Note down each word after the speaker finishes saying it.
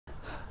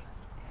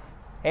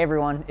Hey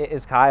everyone, it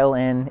is Kyle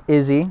and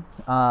Izzy.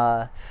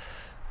 I'm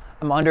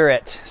under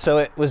it. So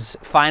it was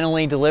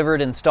finally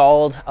delivered,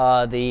 installed.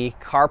 The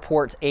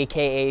carport,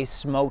 aka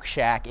Smoke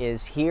Shack,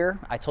 is here.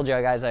 I told you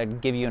guys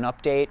I'd give you an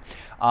update.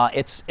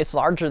 It's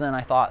larger than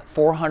I thought,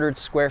 400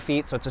 square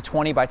feet. So it's a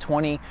 20 by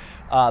 20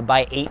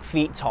 by 8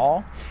 feet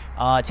tall.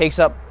 It takes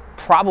up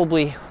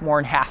probably more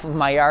than half of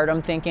my yard,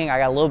 I'm thinking. I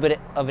got a little bit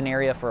of an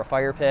area for a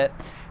fire pit,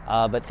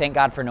 but thank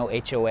God for no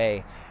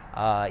HOA.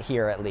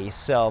 Here at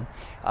least. So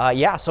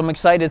yeah, so I'm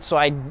excited. So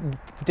I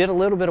did a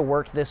little bit of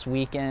work this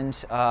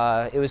weekend.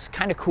 It was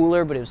kind of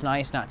cooler, but it was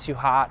nice, not too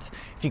hot.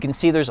 If you can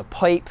see, there's a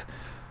pipe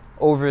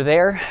over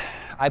there.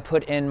 I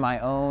put in my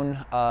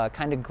own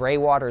kind of gray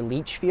water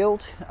leach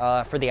field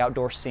for the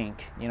outdoor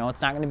sink. You know,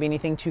 it's not going to be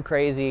anything too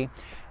crazy,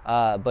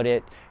 but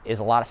it is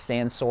a lot of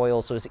sand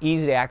soil, so it's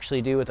easy to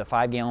actually do with a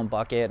 5-gallon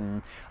bucket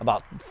and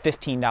about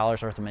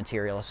 $15 worth of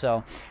material.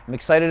 So I'm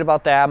excited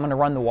about that. I'm going to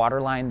run the water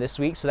line this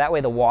week, so that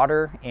way the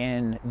water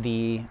in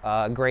the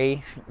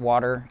gray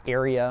water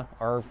area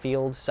or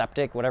field,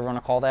 septic, whatever you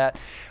want to call that,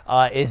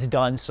 is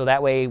done. So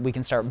that way we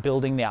can start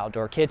building the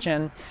outdoor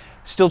kitchen.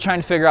 Still trying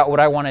to figure out what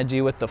I want to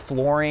do with the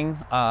flooring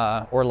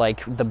or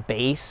like the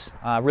base.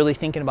 Really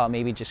thinking about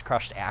maybe just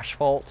crushed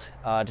asphalt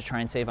to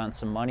try and save on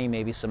some money,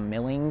 maybe some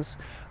millings,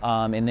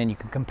 and then you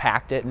can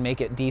compact it and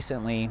make it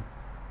decently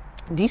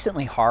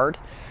hard.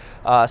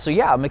 So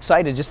yeah, I'm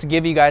excited just to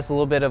give you guys a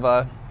little bit of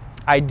a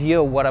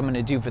idea of what I'm going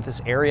to do for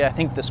this area. I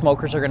think the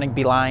smokers are going to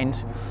be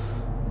lined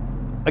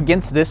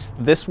against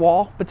this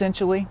wall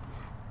potentially.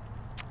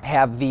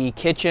 Have the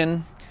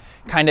kitchen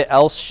kind of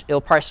it'll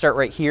probably start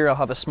right here. I'll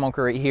have a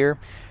smoker right here,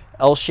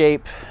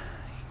 L-shape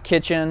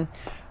kitchen,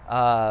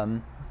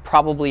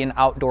 probably an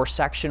outdoor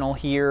sectional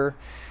here,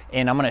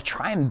 and I'm going to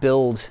try and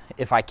build,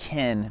 if I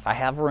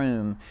have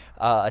room,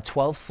 a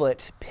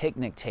 12-foot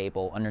picnic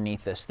table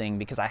underneath this thing,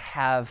 because I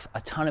have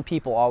a ton of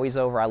people always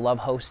over. I love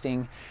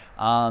hosting,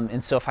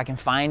 and so if I can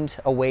find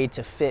a way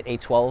to fit a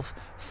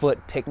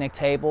 12-foot picnic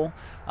table,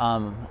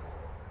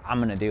 I'm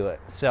gonna do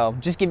it. So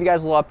just give you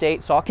guys a little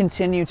update. So I'll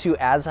continue to,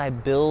 as I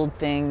build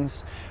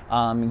things,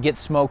 get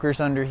smokers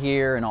under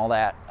here and all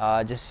that,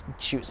 just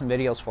shoot some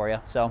videos for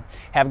you. So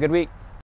have a good week.